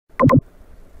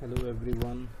Hello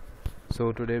everyone.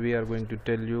 So today we are going to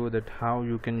tell you that how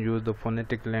you can use the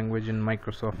phonetic language in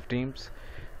Microsoft Teams.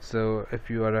 So if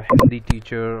you are a Hindi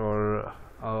teacher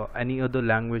or any other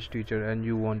language teacher and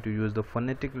you want to use the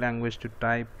phonetic language to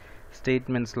type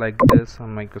statements like this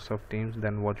on Microsoft Teams,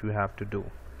 then what you have to do.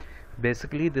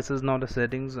 Basically this is not a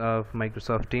settings of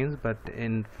Microsoft Teams, but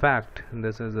in fact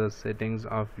this is a settings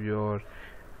of your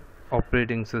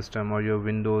operating system or your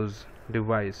Windows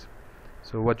device.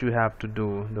 So what you have to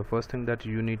do, the first thing that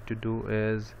you need to do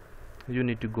is you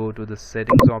need to go to the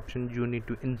settings option. You need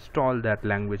to install that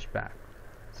language pack.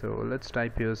 So let's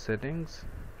type here settings.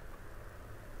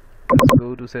 Let's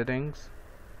go to settings.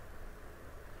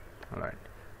 Alright,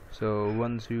 so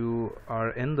once you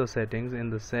are in the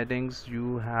settings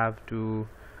you have to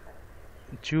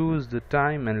choose the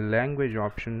time and language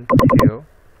option here,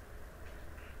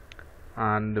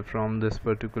 and from this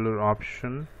particular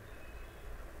option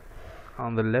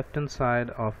on the left hand side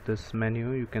of this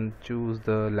menu you can choose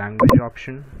the language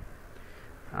option.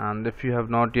 And if you have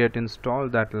not yet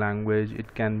installed that language,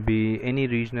 it can be any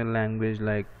regional language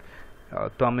like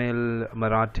Tamil,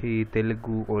 Marathi,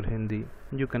 Telugu or Hindi.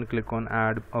 You can click on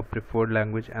add a preferred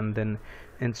language and then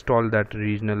install that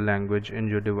regional language in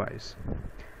your device.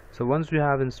 So once you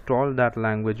have installed that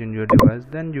language in your device,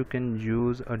 then you can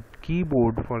use a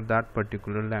keyboard for that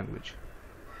particular language.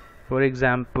 For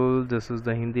example, this is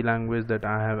the Hindi language that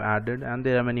I have added, and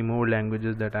there are many more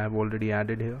languages that I have already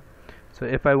added here. So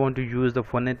if I want to use the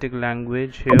phonetic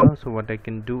language here, so what I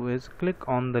can do is click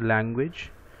on the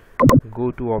language,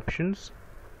 go to options,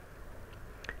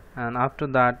 and after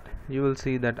that you will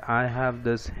see that I have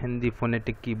this Hindi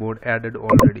phonetic keyboard added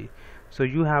already. So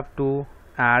you have to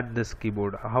add this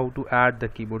keyboard. How to add the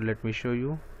keyboard, let me show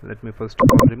you. Let me first of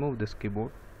all remove this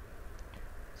keyboard.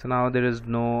 So now there is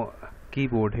no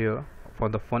keyboard here for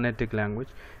the phonetic language.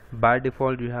 By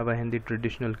default you have a Hindi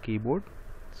traditional keyboard.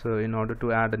 So in order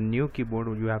to add a new keyboard,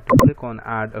 you have to click on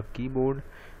add a keyboard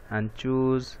and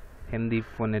choose Hindi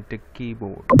phonetic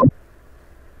keyboard.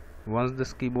 Once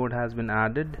this keyboard has been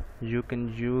added, you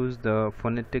can use the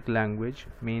phonetic language.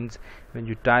 Means when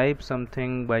you type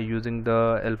something by using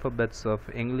the alphabets of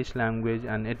English language,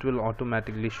 and it will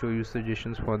automatically show you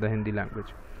suggestions for the Hindi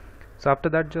language. So after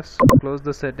that, just close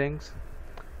the settings.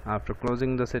 After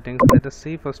closing the settings, let us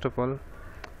see first of all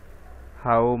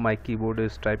how my keyboard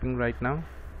is typing right now.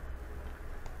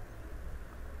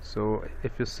 So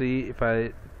if you see, if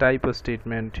I type a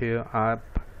statement here, aap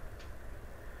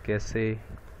kaise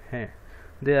hai,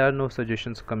 there are no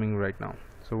suggestions coming right now.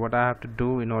 So what I have to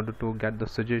do in order to get the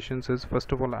suggestions is,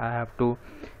 first of all I have to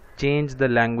change the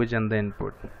language and the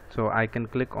input. So I can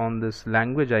click on this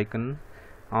language icon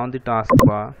on the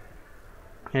taskbar.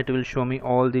 It will show me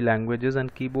all the languages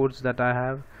and keyboards that I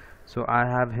have. So I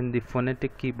have Hindi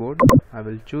phonetic keyboard. I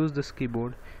will choose this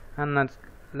keyboard and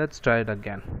let's try it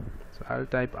again. So I'll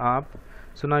type aap.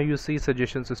 So now you see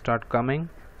suggestions start coming.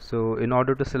 So in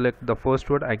order to select the first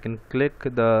word, I can click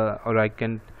I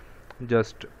can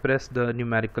just press the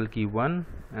numerical key 1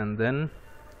 and then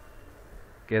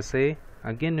kaise,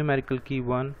 again numerical key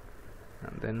 1,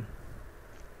 and then.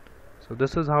 So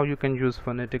this is how you can use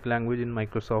phonetic language in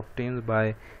Microsoft Teams,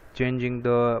 by changing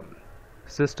the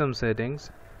system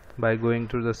settings, by going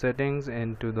through the settings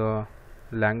into the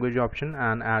language option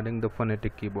and adding the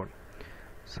phonetic keyboard.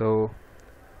 So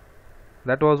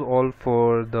that was all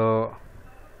for the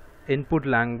input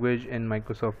language in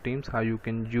Microsoft Teams, how you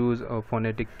can use a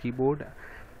phonetic keyboard.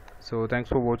 So thanks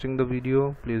for watching the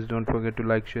video. Please don't forget to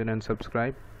like, share and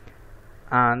subscribe,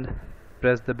 and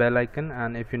press the bell icon.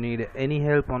 And if you need any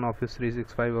help on Office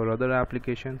 365 or other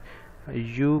application,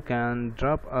 you can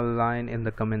drop a line in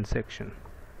the comment section.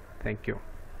 Thank you.